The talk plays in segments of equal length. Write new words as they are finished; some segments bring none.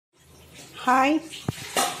Hi,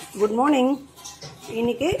 good morning.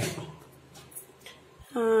 இன்னைக்கு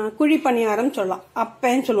குழிப்பணியாரம் சொல்லலாம்,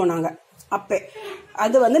 அப்பேன்னு சொல்லுவோம் நாங்கள். அப்பே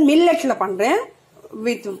அது வந்து மில்லெட்டில் பண்ணுறேன்,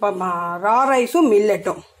 வித் ரா ரைஸும்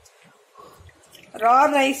மில்லெட்டும். ரா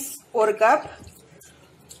ரைஸ் 1 கப்,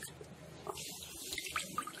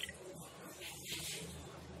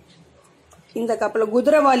 இந்த கப்பில்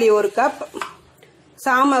குதிரைவாலி 1 கப்,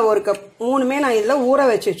 சாமை 1 கப், மூணுமே நான் இதில் ஊற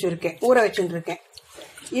வச்சுருக்கேன்.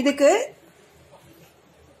 இதுக்கு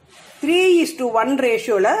 3:1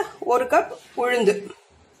 ரேஷியோல 1 கப் உளுந்து.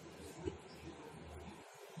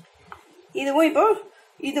 இதுவும் இப்போ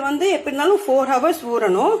இது வந்து எப்படி இருந்தாலும் 4 ஹவர்ஸ்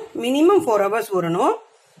ஊறணும், மினிமம் 4 ஹவர்ஸ் ஊறணும்.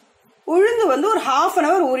 உளுந்து வந்து ஒரு 1/2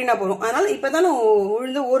 hour ஊறினா போதும். அதனால இப்பதான் நான்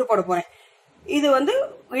உளுந்து ஊற போட போறேன். இது வந்து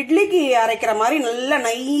இட்லிக்கு அரைக்கிற மாதிரி நல்லா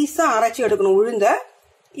நைஸா அரைச்சி எடுக்கணும் உளுந்த.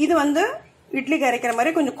 இது வந்து இட்லிக்கு அரைக்கிற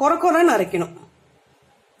மாதிரி கொஞ்சம் கொரன்னு அரைக்கணும்.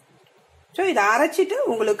 ஸோ இதை அரைச்சிட்டு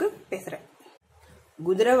உங்களுக்கு பேசுறேன்.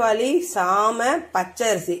 குதிரைவாலி, சாமை, பச்சை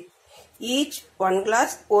அரிசி ஈச் 1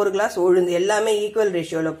 கிளாஸ், 1 கிளாஸ் உளுந்து எல்லாமே ஈக்குவல்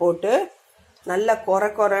ரேஷியோல போட்டு நல்லா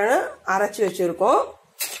கொரன்னு அரைச்சி வச்சிருக்கோம்.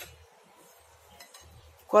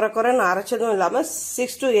 கொரன்னு அரைச்சதும் இல்லாம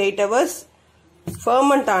 6 to 8 hours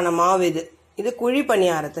ஃபர்மெண்ட் ஆன மாவு இது. இது குழி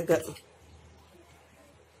பணியாரத்துக்கு.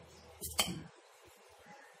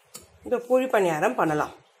 இந்த குழி பணியாரம்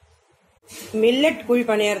பண்ணலாம். மில்லட் குழி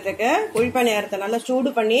பணியாரத்தை நல்லா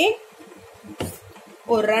சூடு பண்ணி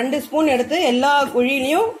ஒரு 2 ஸ்பூன் எடுத்து எல்லா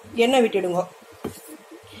குழியிலையும் எண்ணெய் விட்டுடுங்க.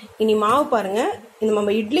 இனி மாவு பாருங்க, இந்த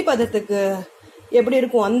நம்ம இட்லி பதத்துக்கு எப்படி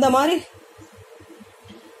இருக்கும் அந்த மாதிரி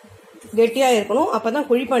கெட்டியா இருக்கணும். அப்பதான்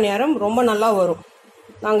குழி பணியாரம் ரொம்ப நல்லா வரும்.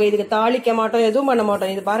 நாங்க இதுக்கு தாளிக்க மாட்டோம், எதுவும் பண்ண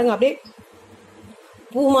மாட்டோம். இது பாருங்க, அப்படியே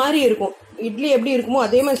பூ மாதிரி இருக்கும். இட்லி எப்படி இருக்குமோ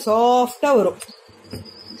அதே மாதிரி சாஃப்டா வரும்.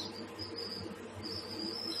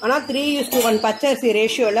 ஆனா 3:1 பச்சரிசி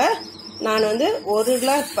ரேஷியோல நான் வந்து 1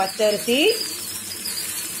 கிளாஸ் பச்சரிசி,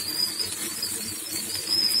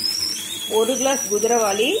 1 கிளாஸ்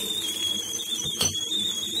குதிரைவாலி,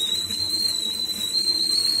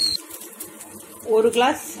 1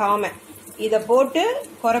 கிளாஸ் சாமை இதை போட்டு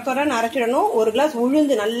கொரன்னு அரைச்சிடணும். 1 கிளாஸ்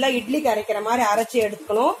உளுந்து நல்லா இட்லிக்கு அரைக்கிற மாதிரி அரைச்சி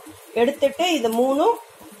எடுத்துக்கணும். எடுத்துட்டு இது 3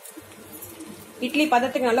 இட்லி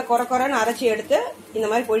பதத்துக்கு நல்லா கொரன்னு அரைச்சி எடுத்து இந்த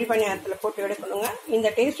மாதிரி குழி பணியாரத்துல போட்டு எடுக்கணுங்க. இந்த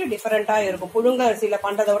டேஸ்ட் டிஃபரெண்டா இருக்கும். புழுங்க அரிசியில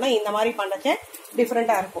பண்றதை விட இந்த மாதிரி பண்றச்ச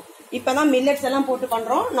டிஃபரெண்டா இருக்கும். இப்பதான் மில்லட்ஸ் எல்லாம் போட்டு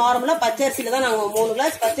பண்றோம். நார்மலா பச்சரிசியில தான் நாங்க 3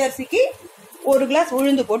 கிளாஸ் பச்சரிசிக்கு 1 கிளாஸ்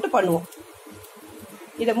உளுந்து போட்டு பண்ணுவோம்.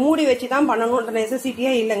 இதை மூடி வச்சுதான் பண்ணணும்ன்ற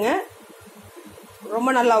நெசசிட்டியே இல்லைங்க,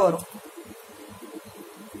 ரொம்ப நல்லா வரும்.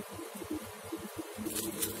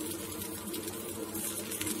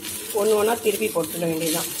 ஒண்ணா திருப்பி போட்டுட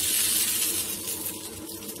வேண்டியதுதான்.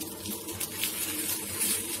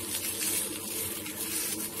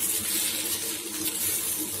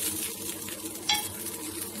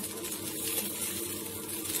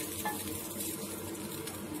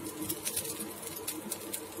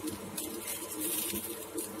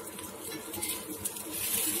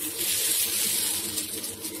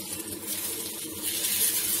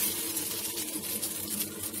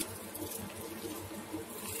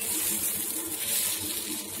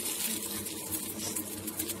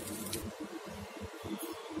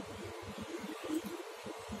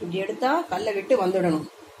 இப்படி எடுத்தா கல்லை விட்டு வந்துடணும்.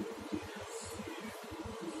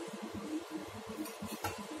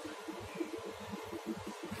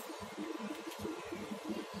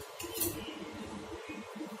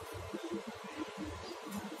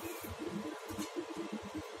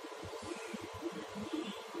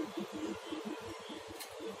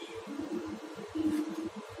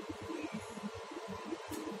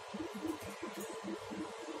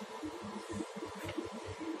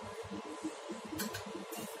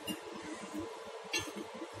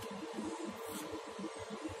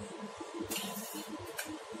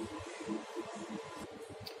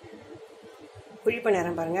 குழி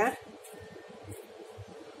பணியாரம் பாருங்க,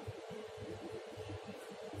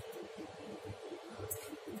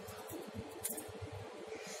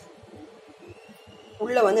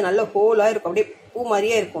 உள்ள வந்து நல்ல ஹோலா இருக்கும், அப்படியே பூ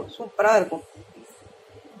மாதிரியே இருக்கும், சூப்பரா இருக்கும்.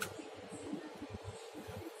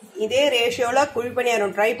 இதே ரேஷியோல குழி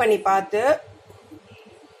பணியாரம் ட்ரை பண்ணி பார்த்து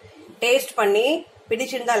டேஸ்ட் பண்ணி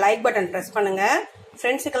பிடிச்சிருந்தா லைக் பட்டன் பிரஸ் பண்ணுங்க,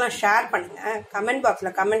 ஃப்ரெண்ட்ஸுக்கெல்லாம் ஷேர் பண்ணுங்க, கமெண்ட்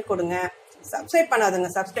பாக்ஸ்ல கமெண்ட் கொடுங்க. சப்ஸ்கிரைப்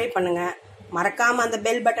பண்ணாதுங்க, சப்ஸ்கிரைப் பண்ணுங்க. மறக்காம அந்த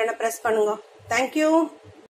பெல் பட்டனை பிரஸ் பண்ணுங்க. தேங்க்யூ.